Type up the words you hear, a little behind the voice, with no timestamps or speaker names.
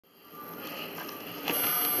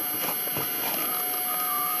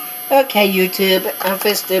Okay, YouTube, I'm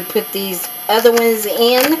supposed to put these other ones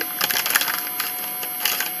in.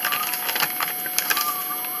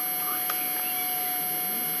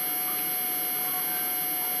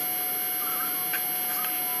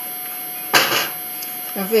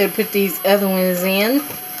 I'm going to put these other ones in.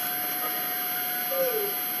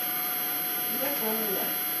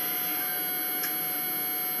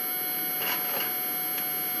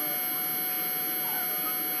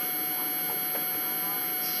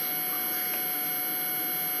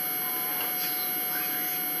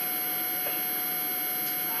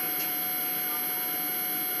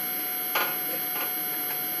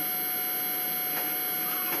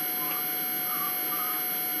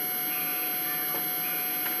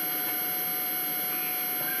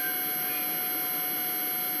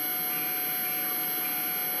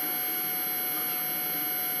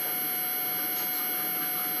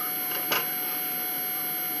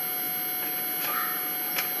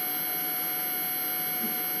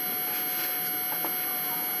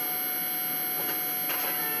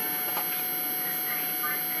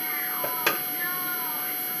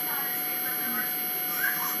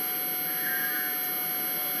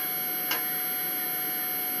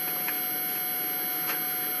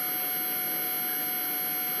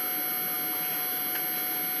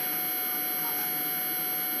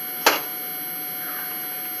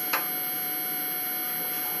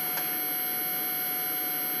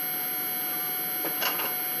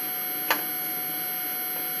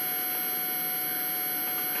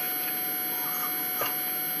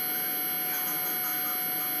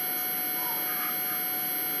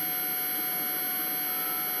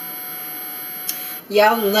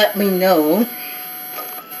 Y'all let me know.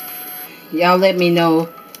 Y'all let me know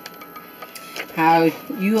how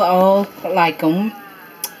you all like them.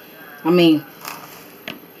 I mean,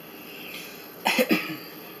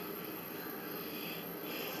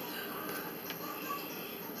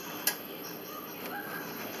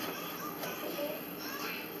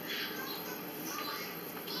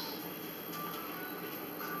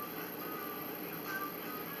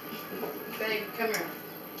 babe, come here.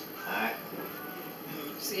 Alright.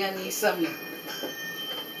 See, I need something.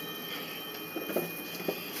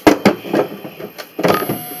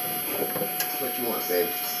 What you want, baby?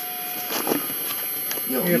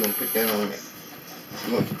 You gonna put that on there?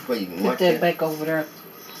 You want to put that back over there.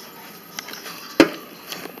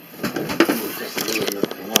 Just a little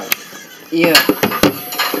bit white. Yeah.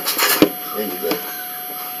 There you go.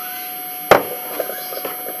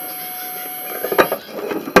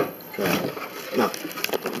 Try it. No.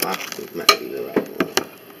 It might be the right one.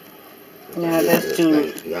 No, that's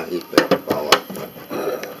too. Y'all hit that fall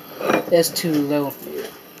off. That's too low. Yeah.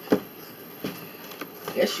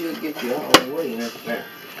 That should get you all the way up there.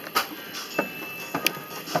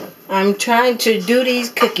 I'm trying to do these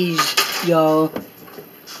cookies, y'all.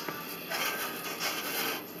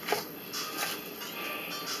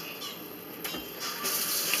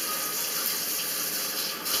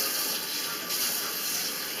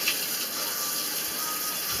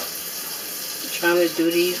 Trying to do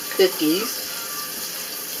these cookies.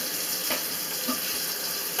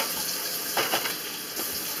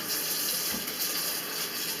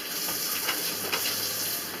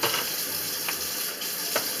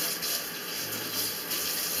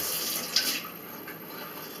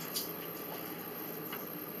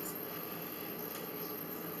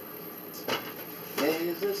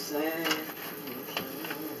 There's a sign.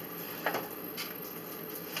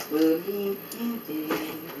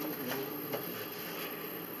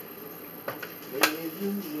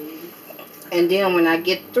 And then when I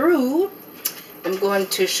get through, I'm going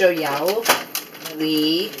to show y'all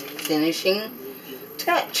the finishing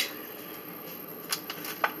touch.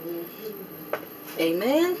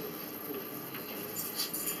 Amen.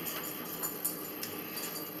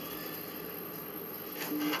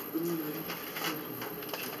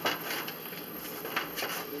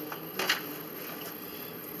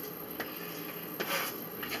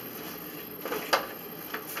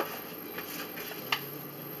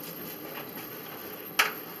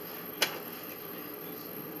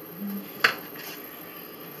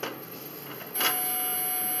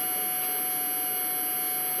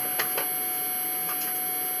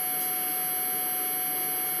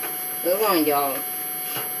 Come on, y'all.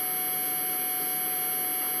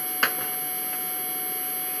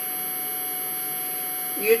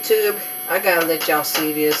 YouTube, I gotta let y'all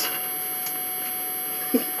see this.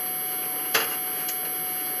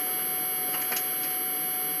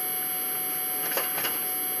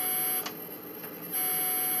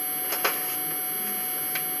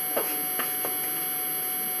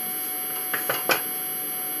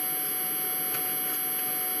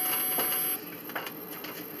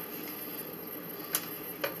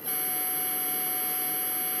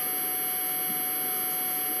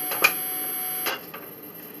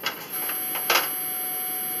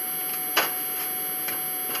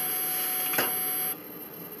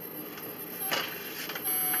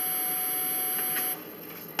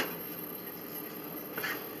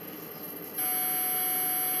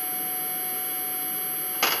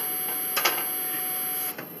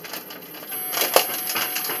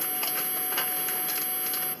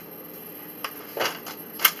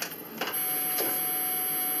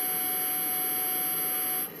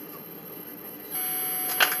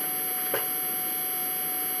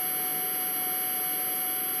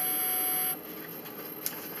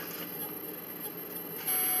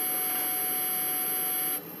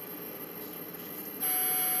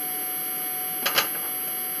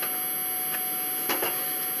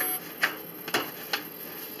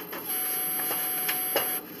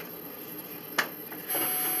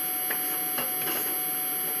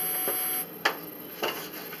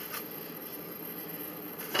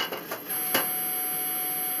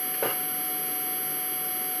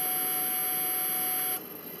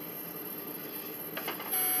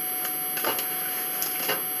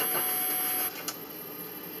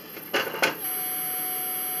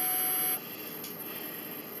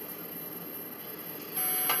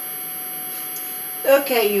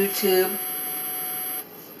 Okay, YouTube.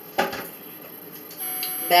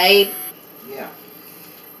 Babe. Yeah.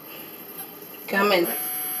 Come and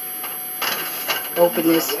open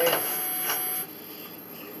this.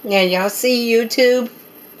 Now y'all see YouTube?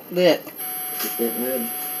 Look.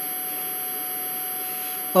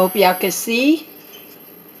 Hope y'all can see.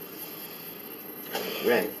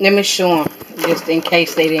 Right. Let me show them, just in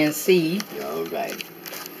case they didn't see. All right.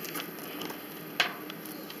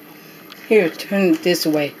 Here, turn it this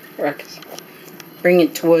way, Ruckus. Bring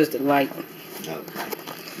it towards the light. Okay.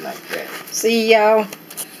 Like that. See, y'all?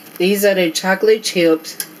 These are the chocolate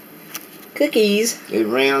chips cookies. The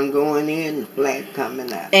round going in, the flat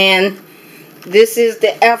coming out. And this is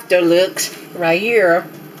the after looks right here.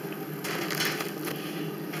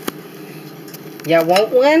 Y'all want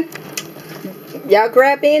one? Y'all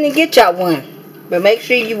grab in and get y'all one. But make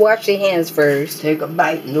sure you wash your hands first. Take a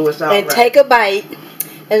bite and know it's all and right. take a bite.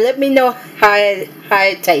 And let me know how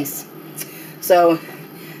it tastes. So,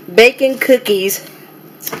 bacon cookies.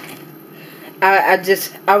 I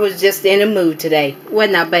was just in the mood today.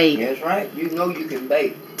 Wasn't I, babe? That's right. You know you can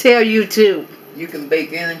bake. Tell you too. You can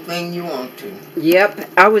bake anything you want to.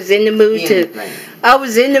 Yep, I was in the mood I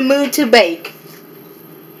was in the mood to bake.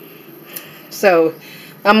 So,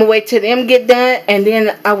 I'm gonna wait till them get done, and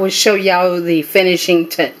then I will show y'all the finishing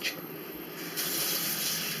touch.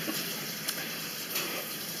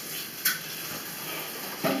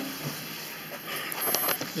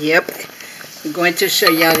 Yep, I'm going to show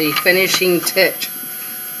y'all the finishing touch.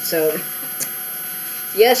 So,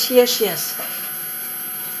 yes,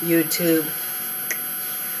 YouTube.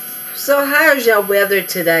 So, how's y'all weather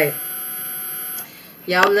today?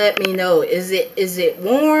 Y'all let me know. Is it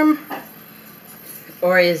warm?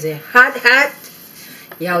 Or is it hot?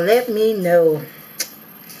 Y'all let me know.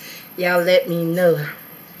 Y'all let me know.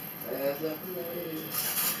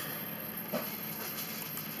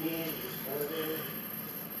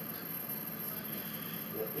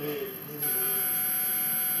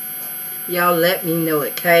 Y'all let me know,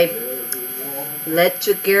 okay? Let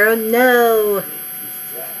your girl know.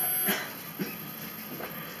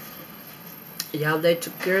 Y'all let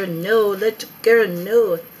your girl know. Let your girl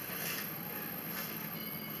know.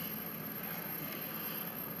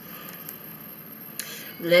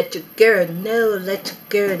 Let your girl know. Let your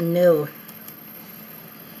girl know.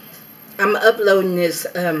 I'm uploading this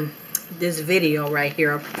this video right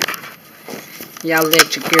here. Y'all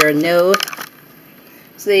let your girl know.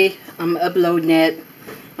 See, I'm uploading it.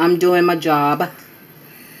 I'm doing my job.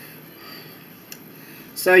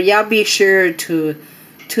 So y'all be sure to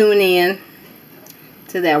tune in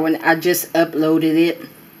to that one. I just uploaded it.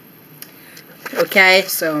 Okay,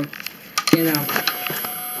 so, you know.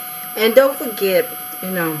 And don't forget,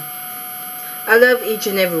 you know, I love each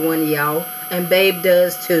and every one of y'all. And Babe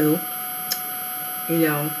does too. You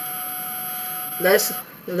know.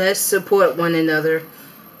 Let's support one another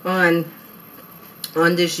on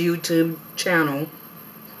this YouTube channel.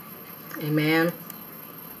 Amen.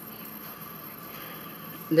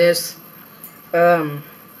 Let's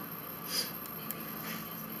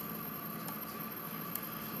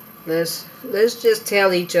just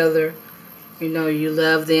tell each other, you know, you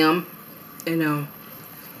love them. You know,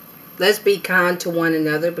 let's be kind to one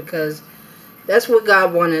another, because that's what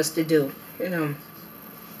God wants us to do. You know.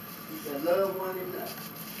 Love one another.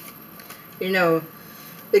 You know,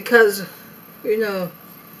 because, you know,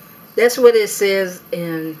 that's what it says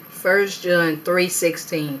in 1 John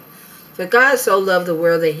 3:16. For God so loved the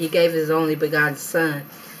world that he gave his only begotten Son,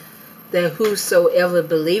 that whosoever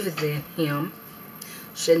believeth in him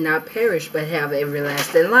should not perish but have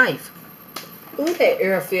everlasting life. Ooh, that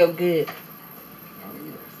air feel good.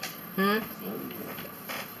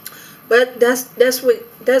 But that's what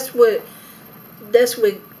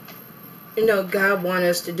you know, God wants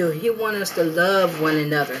us to do. He wants us to love one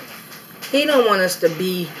another. He don't want us to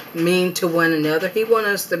be mean to one another. He wants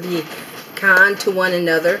us to be kind to one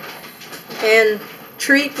another and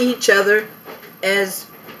treat each other as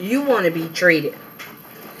you want to be treated.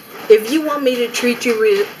 If you want me to treat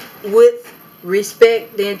you with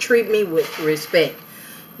respect, then treat me with respect.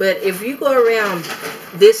 But if you go around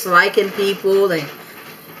disliking people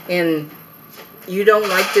and you don't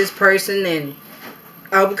like this person, and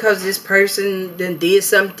because this person then did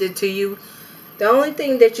something to you, the only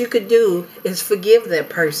thing that you could do is forgive that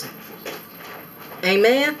person.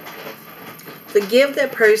 Amen? Forgive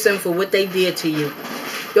that person for what they did to you.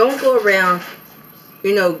 Don't go around,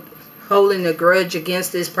 you know, holding a grudge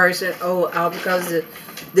against this person. Oh, because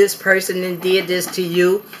this person then did this to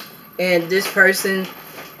you, and this person,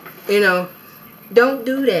 you know, don't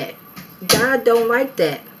do that. God don't like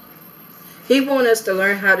that. He wants us to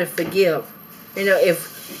learn how to forgive. You know,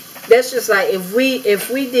 if that's just like if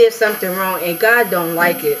we did something wrong and God don't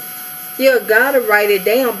like it, yeah, God will write it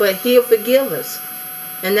down, but He'll forgive us.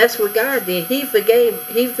 And that's what God did. He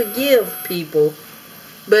forgive people.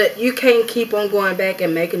 But you can't keep on going back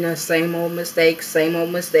and making the same old mistake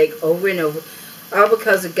over and over. All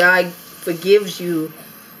because God forgives you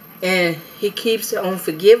and He keeps on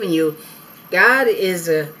forgiving you. God He's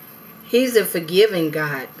a forgiving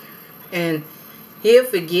God. And He'll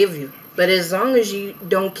forgive you. But as long as you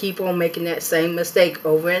don't keep on making that same mistake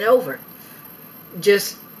over and over,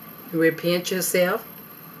 just repent yourself.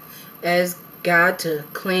 Ask God to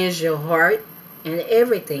cleanse your heart and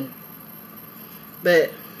everything.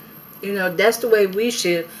 But, you know, that's the way we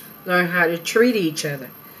should learn how to treat each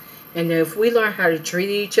other. And if we learn how to treat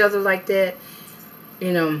each other like that,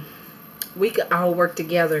 you know, we could all work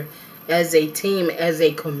together as a team, as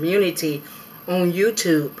a community on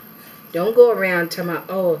YouTube. Don't go around telling me,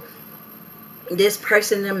 oh, this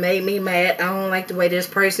person that made me mad. I don't like the way this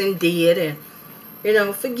person did. And, you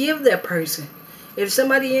know, forgive that person. If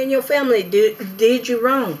somebody in your family did you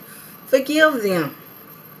wrong, forgive them.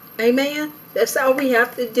 Amen? That's all we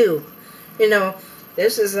have to do. You know,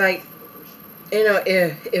 this is like, you know,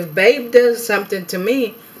 if Babe does something to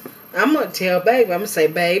me, I'm going to tell Babe. I'm going to say,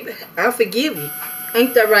 Babe, I forgive you.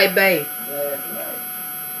 Ain't that right, Babe? That's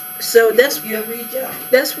right. So that's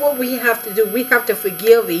what we have to do. We have to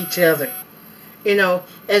forgive each other. You know,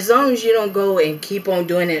 as long as you don't go and keep on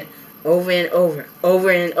doing it over and over, over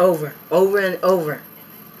and over, over and over.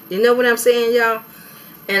 You know what I'm saying, y'all?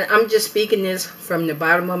 And I'm just speaking this from the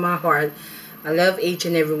bottom of my heart. I love each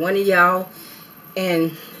and every one of y'all.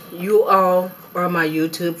 And you all are my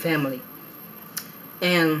YouTube family.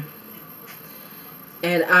 And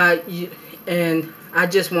I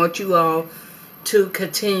just want you all to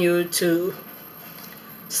continue to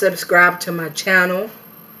subscribe to my channel.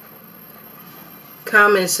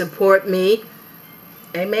 Come and support me.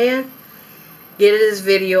 Amen. Give this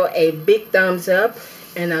video a big thumbs up.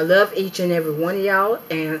 And I love each and every one of y'all.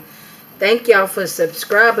 And thank y'all for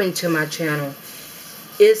subscribing to my channel.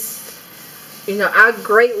 It's, you know, I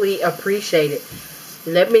greatly appreciate it.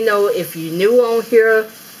 Let me know if you're new on here.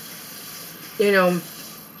 You know,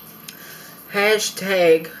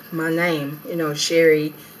 hashtag my name. You know,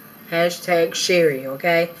 Sherry. Hashtag Sherry,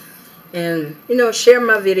 okay? And, you know, share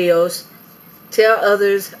my videos. Tell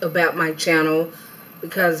others about my channel.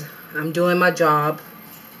 Because I'm doing my job.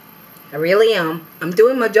 I really am. I'm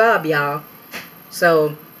doing my job, y'all.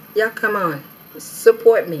 So, y'all come on.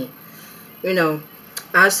 Support me. You know,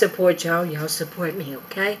 I support y'all. Y'all support me,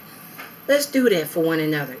 okay? Let's do that for one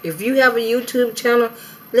another. If you have a YouTube channel,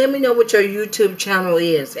 let me know what your YouTube channel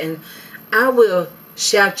is. And I will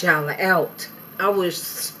shout y'all out. I will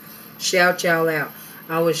shout y'all out.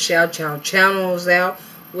 I will shout y'all channels out.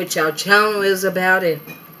 What y'all channel is about. And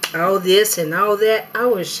all this and all that. I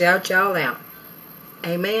will shout y'all out.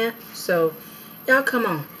 Amen. So, y'all come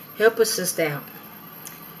on. Help a sister out.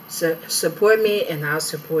 So, support me and I'll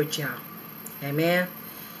support y'all. Amen.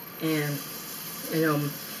 And, you know,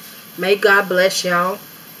 may God bless y'all.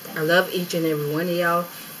 I love each and every one of y'all.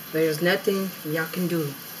 There's nothing y'all can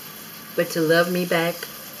do but to love me back.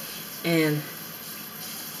 And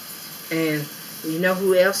you know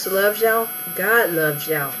who else loves y'all? God loves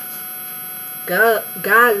y'all.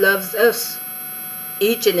 God loves us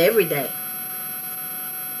each and every day.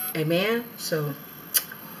 Amen. So,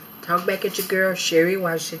 talk back at your girl, Sherry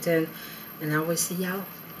Washington. And I will see y'all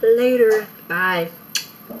later. Bye.